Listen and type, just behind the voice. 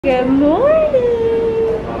Good morning!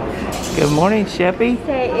 Good morning, Sheppy.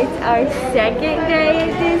 So it's our second day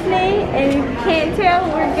at Disney, and if you can't tell,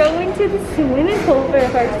 we're going to the swimming pool for the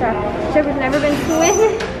first time. Shepard's never been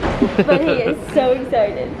swimming, but he is so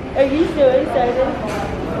excited. Are you so excited?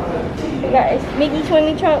 We got his Mickey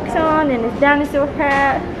swimming trunks on and his dinosaur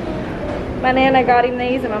hat. My Nana got him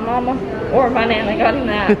these, and my mama, or my Nana got him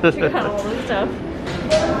that. She got all this stuff.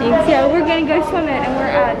 And so we're gonna go swimming, and we're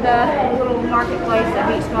at the little marketplace at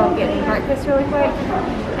Beach Smoke getting breakfast really quick,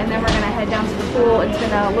 and then we're gonna head down to the pool and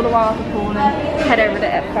spend a little while at the pool, and then head over to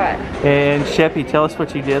Epcot. And Sheppy, tell us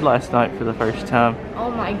what you did last night for the first time.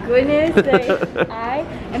 Oh my goodness, I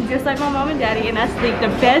am just like my mom and daddy, and I sleep the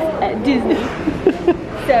best at Disney.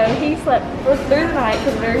 So he slept through the night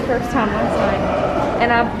for the very first time last night,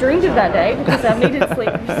 and I've dreamed of that day because I've needed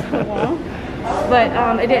sleep for so long. But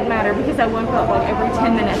it didn't matter because I woke up like every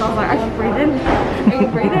 10 minutes. I was like, are you breathing? Are you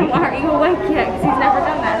breathing? Why aren't you awake yet? Because he's never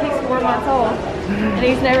done that. He's 4 months old and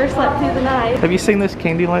he's never slept through the night. Have you seen this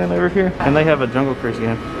Candyland over here? And they have a Jungle Cruise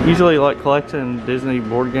game. Usually like collecting Disney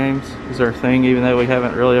board games is our thing, even though we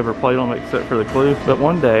haven't really ever played them except for the Clue. But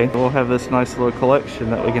one day we'll have this nice little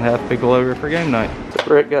collection that we can have people over for game night. So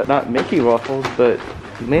Britt got not Mickey waffles, but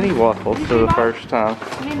mini waffles for the first time.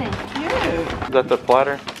 Mini. Cute. Is that the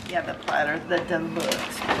platter? Yeah, the platter, the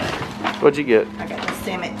deluxe. What'd you get? I got the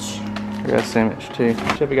sandwich. I got a sandwich too.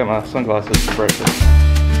 Sheppy got my sunglasses for breakfast.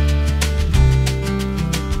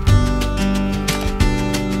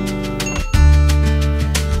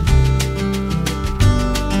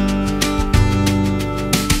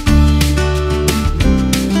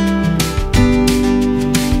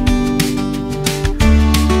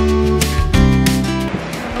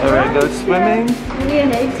 Alright, go swimming. Yeah,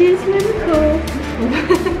 it's just really cool.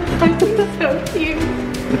 I'm so cute.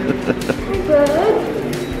 Hey bud.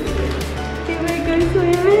 You wanna go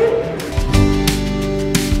swimming?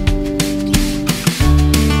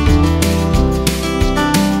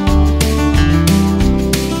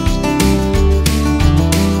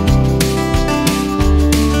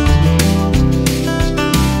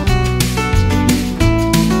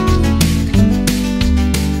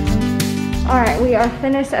 Alright, we are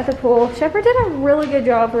finished at the pool. Shepard did a really good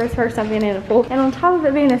job for his first time being in a pool. And on top of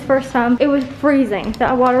it being his first time, it was freezing.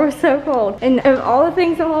 That water was so cold. And of all the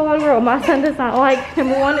things in the whole wide world, my son does not like,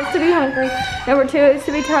 number one, it's to be hungry. Number two, it's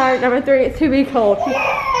to be tired. Number three, it's to be cold. So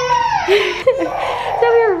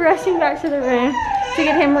we were rushing back to the room to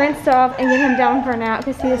get him rinsed off and get him down for a nap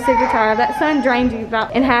because he was super tired. That sun drains you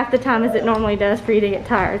about in half the time as it normally does for you to get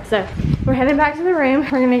tired. So we're heading back to the room.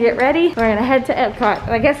 We're gonna get ready. We're gonna head to Epcot.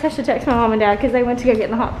 I guess I should text my mom and dad because they went to go get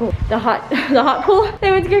in the hot pool. The hot pool?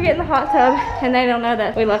 They went to go get in the hot tub and they don't know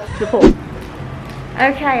that we left the pool.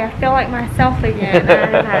 Okay, I feel like myself again. I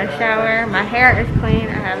have had a shower. My hair is clean.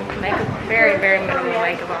 I have makeup, very, very minimal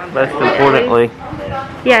makeup on. Most importantly.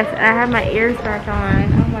 Yes, I have my ears back on.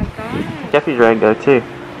 Oh my god. Sheppy's ready to go too.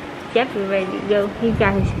 Sheppy's ready to go. He's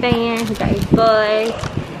got his fan, he's got his buzz,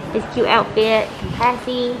 his cute outfit,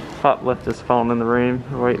 Passy. Pop left his phone in the room.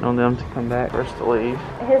 We're waiting on them to come back for us to leave.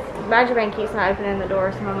 His Badger Bank keeps not opening the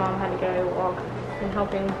door, so my mom had to go walk and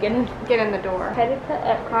help him get in the door. Headed to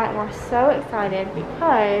Epcot, and we're so excited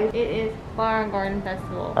because it is Flower and Garden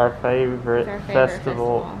Festival. Our favorite,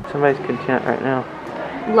 festival. Somebody's content right now.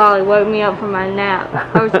 Lolly woke me up from my nap.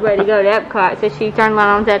 I was ready to go to Epcot, so she turned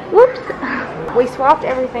around and said, whoops. We swapped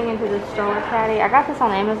everything into the stroller caddy. I got this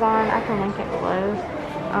on Amazon. I can link it below.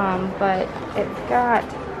 But it's got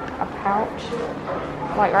a pouch,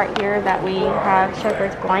 like right here, that we have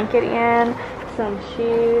Shepard's blanket in. Some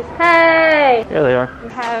shoes. Hey! Here they are. We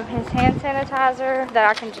have his hand sanitizer that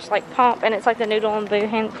I can just like pump, and it's like the Noodle and Boo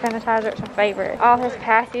hand sanitizer. It's my favorite. All his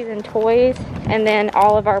passies and toys, and then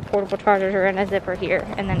all of our portable chargers are in a zipper here,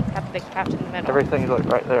 and then it's got the big pouch in the middle. Everything's like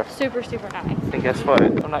right there. Super, super nice. And guess what?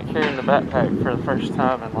 I'm not carrying the backpack for the first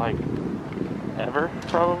time in like ever,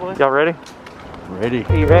 probably. Y'all ready? Ready.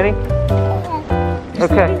 Are you ready? Yeah.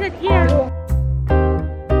 Okay. He said, yeah.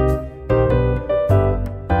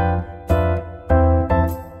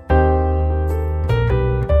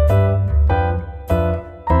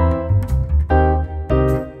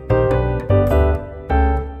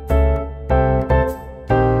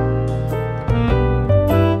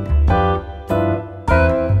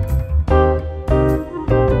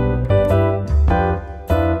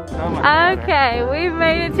 Okay, we've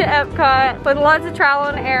made it to Epcot with lots of trial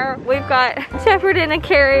and error. We've got Shepard in a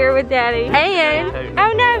carrier with Daddy. And,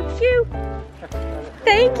 oh no, shoe.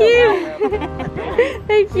 Thank you.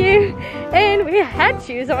 Thank you. And we had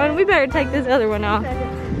shoes on. We better take this other one off.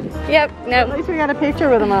 Yep, nope. At least we got a picture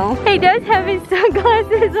with them on. He does have his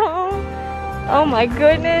sunglasses on. Oh my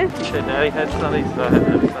goodness. Okay, Daddy had Sundays, so I had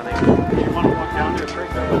to have Sundays. You want to walk down to a creek?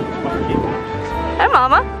 Hey,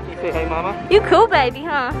 Mama. You say hey, Mama? You cool, baby,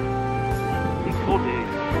 huh? You cool, dude.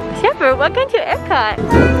 Shepard, welcome to Epcot.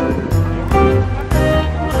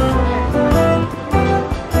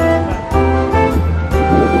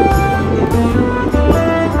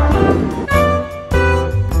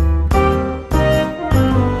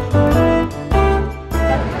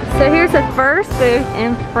 So here's the first booth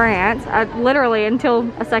in France. I literally, until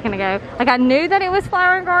a second ago, like I knew that it was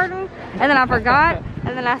Flower and Garden, and then I forgot,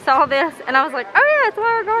 and then I saw this, and I was like, oh yeah, it's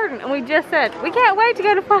Flower and Garden. And we just said, we can't wait to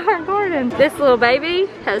go to Flower and Garden. This little baby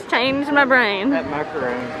has changed my brain. That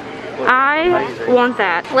macaroon. I amazing. want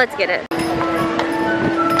that. Let's get it.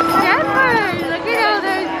 Shepard, look at all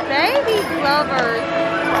those baby lovers.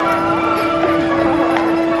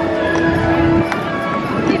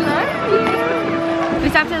 He loves you. We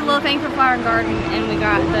stopped at a little thing for Flower and Garden and we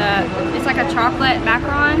got it's like a chocolate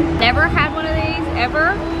macaron. Never had one of these,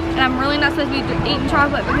 ever. And I'm really not supposed to be eating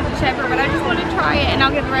chocolate because of Shepard, but I just want to try it and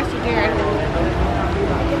I'll give the rest to Jared.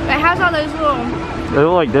 But it has all those little... They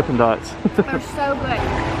look like Dippin' Dots. They're so good.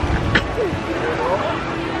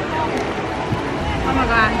 Oh my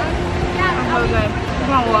god. They're so good. You're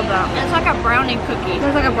gonna love that. It's like a brownie cookie.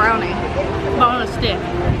 It's like a brownie, but on a stick.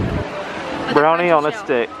 With Brownie a on a shell.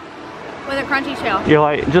 stick. With a crunchy shell. You're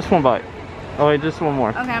like, just one bite. Oh wait, just one more.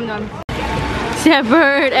 Okay, I'm done.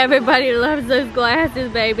 Shepard, everybody loves those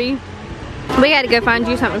glasses, baby. We gotta go find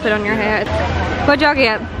you something to put on your head. What'd y'all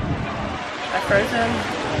get? A frozen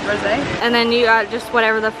rosé. And then you got just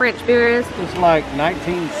whatever the French beer is. It's like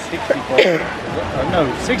 1964. No,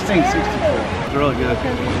 1664. It's really good.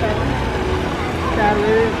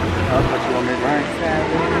 Salud. I'll put you on me, right?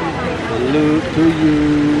 Salute to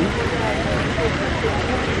you.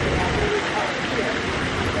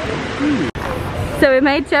 So we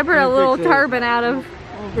made Shepard a little turban out of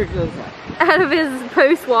his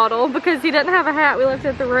poo swaddle because he doesn't have a hat. We looked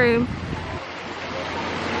at the room.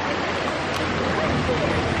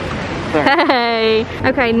 Hey.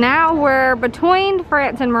 Okay, now we're between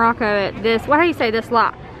France and Morocco at this, what do you say, this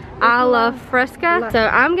lot? I love Fresca. So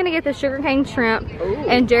I'm gonna get the sugarcane shrimp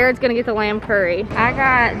and Jared's gonna get the lamb curry. I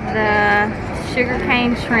got the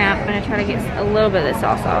sugarcane shrimp. I'm gonna try to get a little bit of the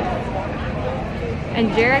sauce off.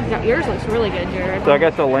 And Jared, yours looks really good, Jared. So I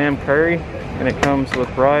got the lamb curry and it comes with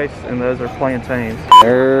rice and those are plantains.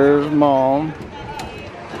 There's Mom.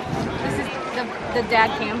 This is the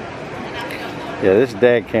dad cam. Yeah, this is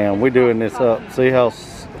Dad Cam. We're doing this up. See how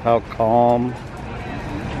calm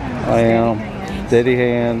I am. Steady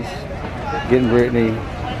hands. Getting Brittany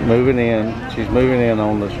moving in. She's moving in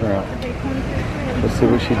on the shrimp. Let's see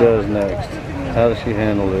what she does next. How does she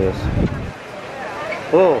handle this?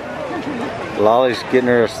 Oh, Lolly's getting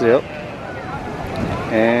her a sip.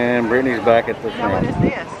 And Brittany's back at the Now what is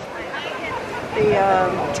shrimp. this?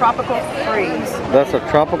 The tropical freeze. That's a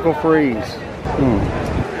tropical freeze.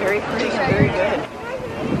 Very pretty and very good.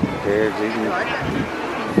 Jared's eating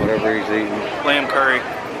whatever he's eating. Lamb curry.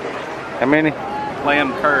 How many?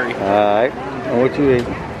 Lamb curry. Alright. And what you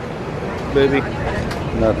eating? Booby.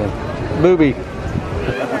 Nothing. Booby.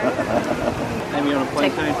 Maybe on a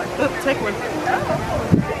plantain. Oop, take one.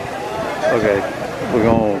 Okay. We're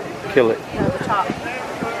gonna kill it. No, the top.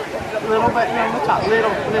 Little button on the top.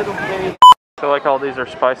 Little, very. So like all these are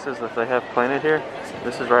spices that they have planted here.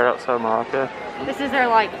 This is right outside Morocco. This is their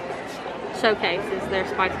like showcases, their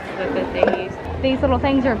spices that they use. These little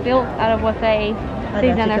things are built out of what they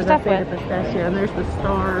season their stuff with. Pistachio, and there's the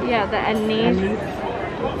star. Yeah, the anise.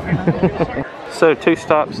 So 2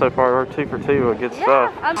 stops so far, or 2 for 2 with good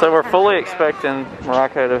stuff. So we're fully expecting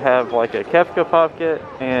Morocco to have like a kefka pocket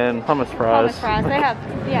and hummus fries. Hummus fries. They have,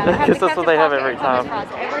 yeah, they have Because the that's what they have kefta every pocket and time. hummus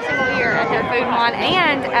fries every single year at their food and wine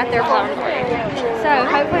and at their flower parade. So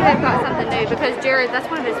hopefully they've got something new because Jared, that's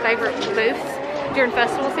one of his favorite booths during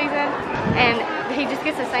festival season, and he just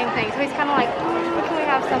gets the same thing. So he's kind of like, can we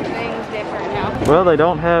have something different now? Well, they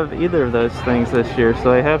don't have either of those things this year,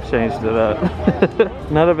 so they have changed it up.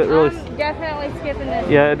 None of it really. I'm definitely skipping this.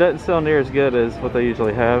 Yeah, it doesn't sound near as good as what they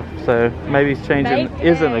usually have, so maybe changing Baked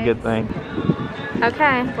isn't a eggs. good thing.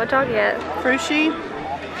 Okay, what y'all get? Frushi,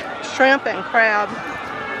 shrimp and crab.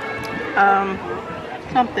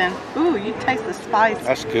 Something. Ooh, you taste the spice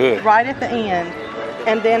That's good. right at the end.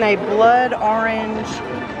 And then a blood orange.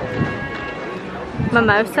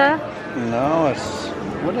 Mimosa. No, it's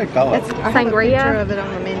what do they call it? I have a Sangria? picture of it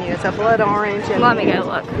on the menu. It's a blood orange. And Let me go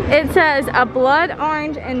look. It says a blood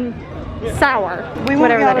orange and sour. We want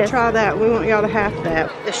whatever y'all that to is. try that. We want y'all to have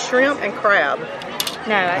that. The shrimp and crab.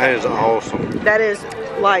 No, I That is awesome. That is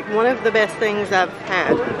like one of the best things I've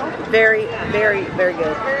had. Very, very, very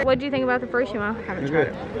good. What do you think about the Furoshima? I haven't tried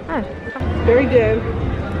it. Oh. Very good.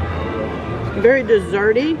 Very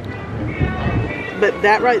desserty. But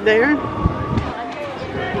that right there,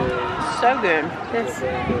 so good. Yes.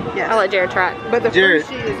 Yes. I'll let Jared try it. But the Jared.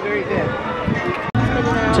 Furoshima is very good.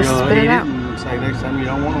 Just spit it out. And say next time you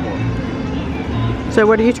don't want more. So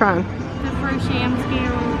what are you trying? The Furoshima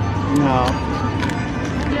scale. No.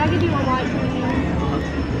 Yeah, I could do a white one.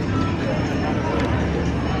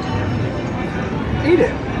 Eat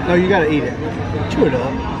it. No, you gotta eat it. Chew it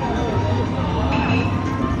up.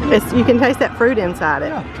 You can taste that fruit inside it.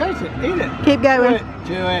 Yeah, taste it. Eat it. Keep going.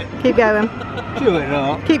 Chew it. Keep going. Chew it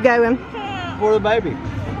up. Keep going. For the baby.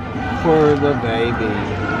 For the baby.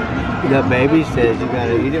 The baby says you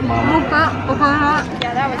gotta eat it, mama.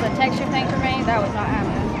 Yeah, that was a texture thing for me. That was not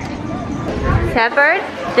happening. Shepard,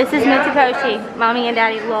 this is Mitsukoshi. Mommy and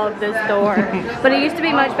Daddy love this store. But it used to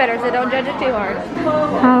be much better, so don't judge it too hard.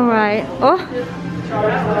 Alright. Oh.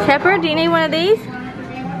 Shepard, do you need one of these?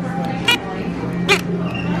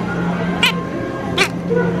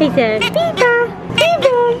 He said, Peepa,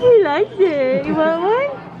 Peepa, he likes it. You want one?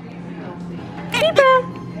 Peepa.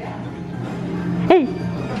 Hey,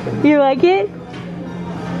 you like it?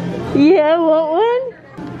 Yeah, want one?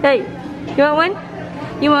 Hey, you want one?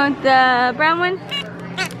 You want the brown one?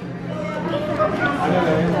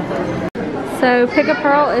 So Pick a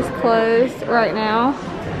Pearl is closed right now.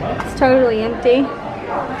 It's totally empty.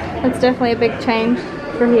 That's definitely a big change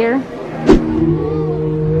for here.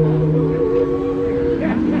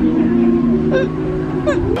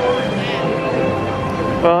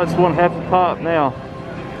 Well, it's 1/2 a pop now.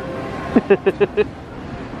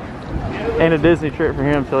 And a Disney trip for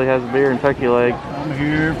him until he has a beer and turkey leg. I'm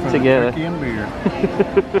here for together. the turkey and beer.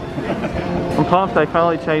 I'm pumped they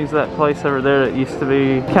finally changed that place over there that used to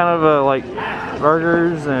be kind of like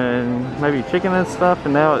burgers and maybe chicken and stuff,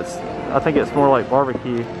 and now I think it's more like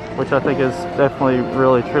barbecue, which I think is definitely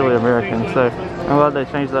really truly American. So I'm glad they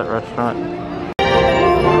changed that restaurant.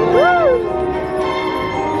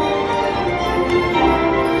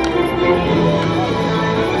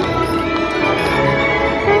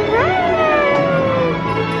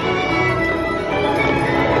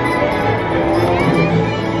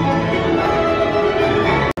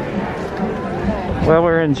 Well,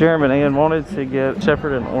 we're in Germany and wanted to get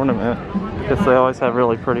Shepard an ornament because they always have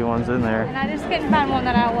really pretty ones in there. And I just couldn't find one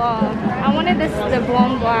that I love. I wanted the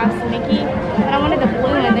blown glass Mickey, but I wanted the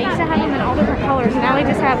blue one. They used to have them in all different colors. Now they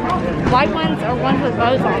just have white ones or ones with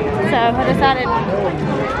bows on them. So I decided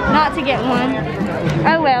not to get one.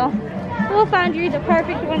 Oh well. We'll find you the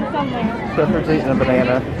perfect one somewhere. Shepard's eating a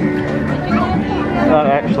banana. Not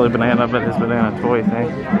actually a banana, but his banana toy thing.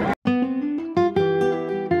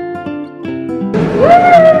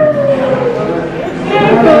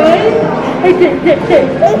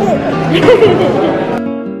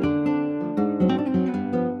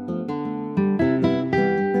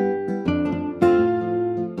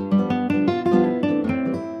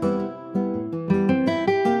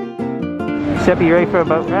 Shep, you ready for a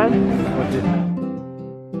boat ride?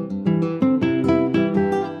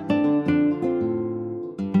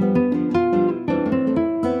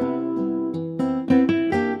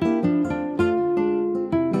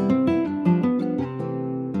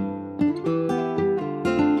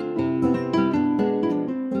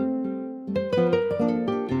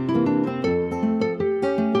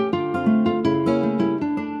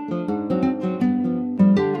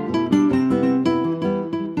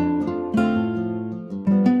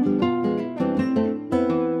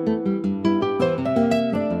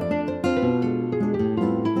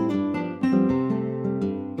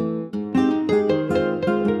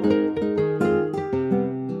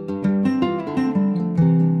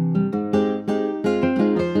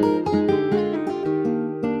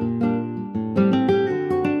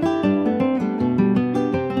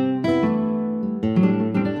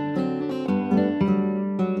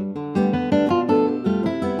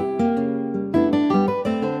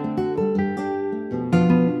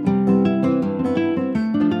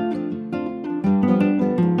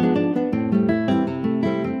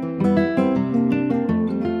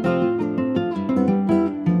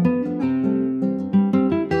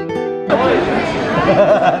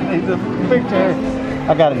 Needs a picture.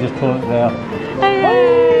 I gotta just pull it down.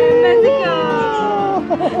 Mexico.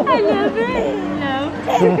 I love it. No.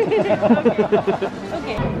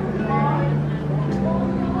 Okay.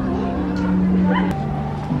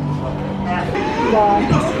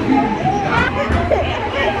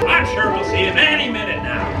 I'm sure we'll see him any minute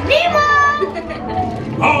now. Nemo!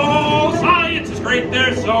 Oh, science is great,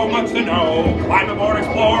 there's so much to know. Climb aboard,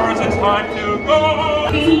 explorers, it's time to go.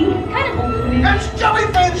 Kind of old. It's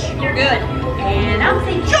jellyfish. You're good. And I'll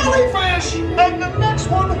see Jellyfish. And the next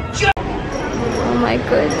one, oh my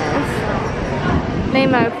goodness.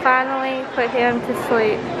 Nemo finally put him to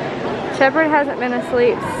sleep. Shepard hasn't been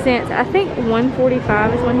asleep since I think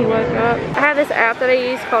 1:45 is when he woke up. I have this app that I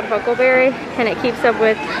use called Huckleberry, and it keeps up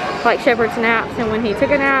with like Shepard's naps and when he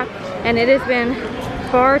took a nap, and it has been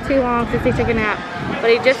far too long since he took a nap,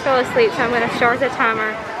 but he just fell asleep, so I'm going to start the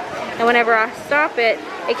timer, and whenever I stop it,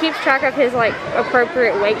 it keeps track of his like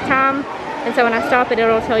appropriate wake time, and so when I stop it,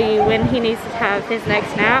 it'll tell you when he needs to have his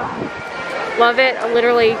next nap. Love it. I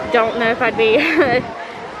literally don't know if I'd be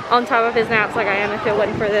on top of his naps like I am if it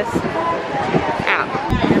wasn't for this app.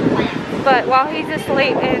 But while he's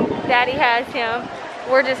asleep and Daddy has him,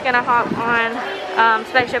 we're just gonna hop on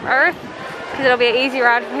Spaceship Earth because it'll be an easy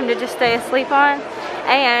ride for him to just stay asleep on.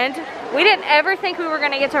 And we didn't ever think we were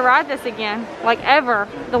gonna get to ride this again, like ever,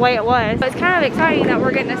 the way it was. But it's kind of exciting that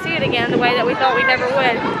we're getting to see it again the way that we thought we never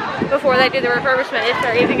would before they do the refurbishment, if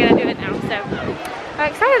they're even gonna do it now. So I'm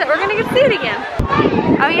excited that we're gonna get to see it again.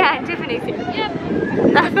 Oh yeah, and Tiffany's here. Yep.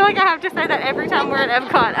 I feel like I have to say that every time we're at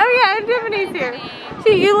Epcot. Oh yeah, and Tiffany's here.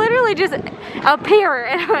 See, you literally just appear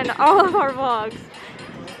in all of our vlogs.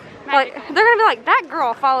 Like, they're gonna be like, that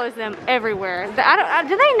girl follows them everywhere. Do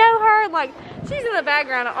they know her? Like, she's in the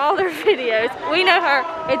background of all their videos. We know her,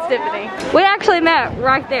 it's Tiffany. We actually met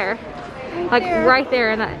right there. Like right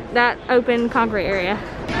there in that open concrete area.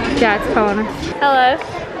 Dad's calling us. Hello.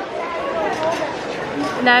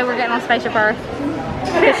 No, we're getting on Spaceship Earth.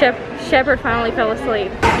 Shepard finally fell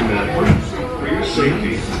asleep.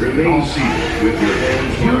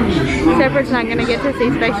 Shepard's not gonna get to see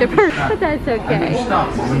Spaceship Earth, but that's okay.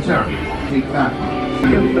 Stop momentarily. Take that.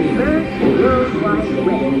 The first World Wide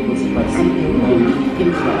Web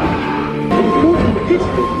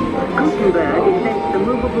Gutenberg invents the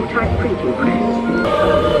movable type printing press.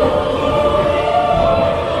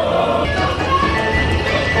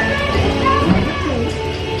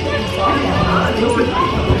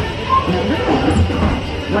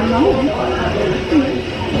 One moment.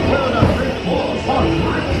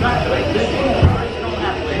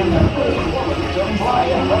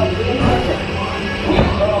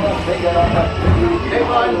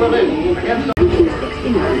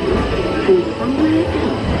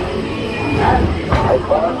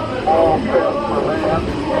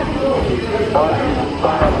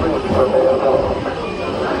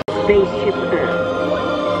 Spaceship Earth.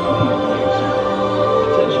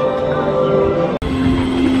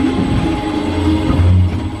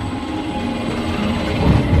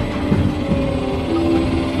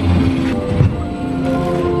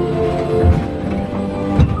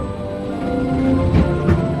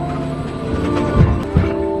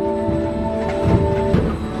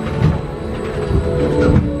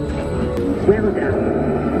 Well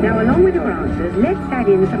done. Now, along with your answers, let's add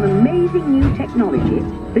in some amazing new technology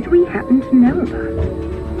that we happen to know about.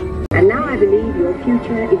 And now I believe your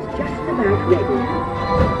future is just about ready.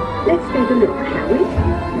 Let's take a look, shall we?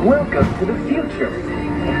 Welcome to the future.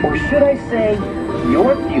 Or should I say,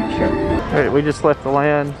 your future. Alright, we just left the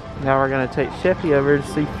land. Now we're going to take Sheppy over to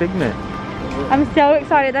see Figment. I'm so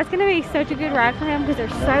excited. That's going to be such a good ride for him because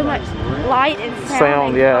there's so much light and sound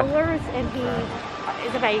and yeah. colors, and he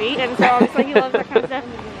is a baby, and so obviously he loves that kind of stuff.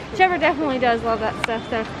 Shepard definitely does love that stuff,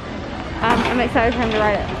 so I'm excited for him to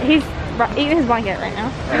ride it. He's eating his blanket right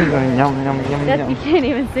now. Yum, yum, yum, yum. You can't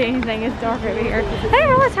even see anything. It's dark over here. I didn't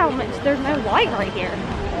realize how much there's no light right here.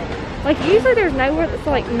 Like usually there's nowhere that's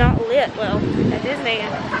like not lit. Well, at Disney,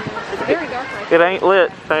 it's very dark right here. It ain't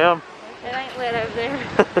lit, fam. It ain't lit over there.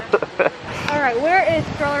 Alright, where is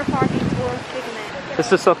stroller parking for Figment?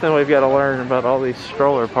 This is something we've got to learn about all these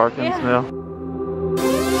stroller parkings now.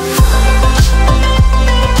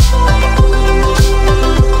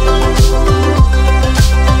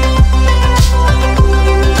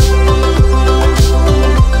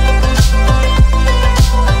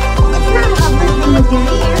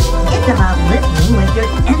 It's about listening with your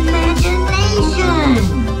imagination.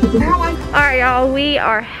 Alright y'all, we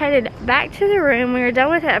are headed back to the room. We are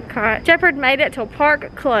done with Epcot. Shepard made it till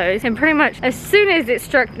park closed, and pretty much as soon as it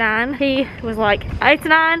struck 9, he was like, it's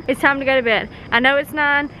 9, it's time to go to bed. I know it's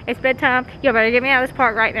 9, it's bedtime. Y'all better get me out of this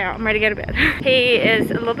park right now. I'm ready to go to bed. He is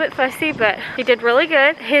a little bit fussy, but he did really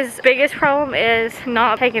good. His biggest problem is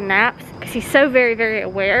not taking naps. because he's so very, very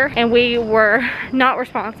aware, and we were not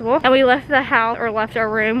responsible. And we left the house, or left our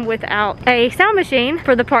room, without a sound machine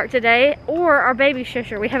for the park today, or our baby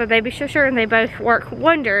shusher. We have a baby shusher and they both work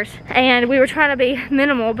wonders. And we were trying to be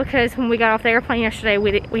minimal because when we got off the airplane yesterday,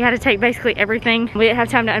 we had to take basically everything. We didn't have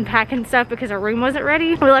time to unpack and stuff because our room wasn't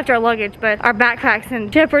ready. We left our luggage, but our backpacks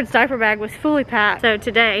and Shepard's diaper bag was fully packed. So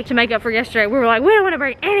today, to make up for yesterday, we were like, we don't want to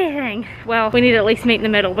bring anything. Well, we need to at least meet in the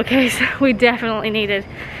middle because we definitely needed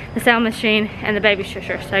the sound machine and the baby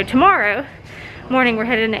shusher. So tomorrow morning, we're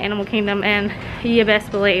headed into Animal Kingdom, and you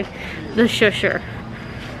best believe the shusher,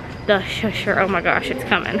 oh my gosh, it's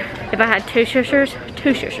coming. If I had two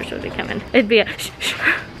shushers would be coming. It'd be a shh.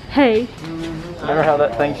 Hey. Remember how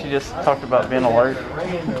that thing she just talked about being alert?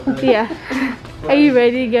 Yeah. Are you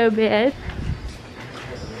ready to go to bed?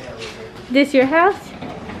 This your house?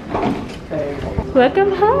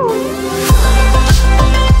 Welcome home.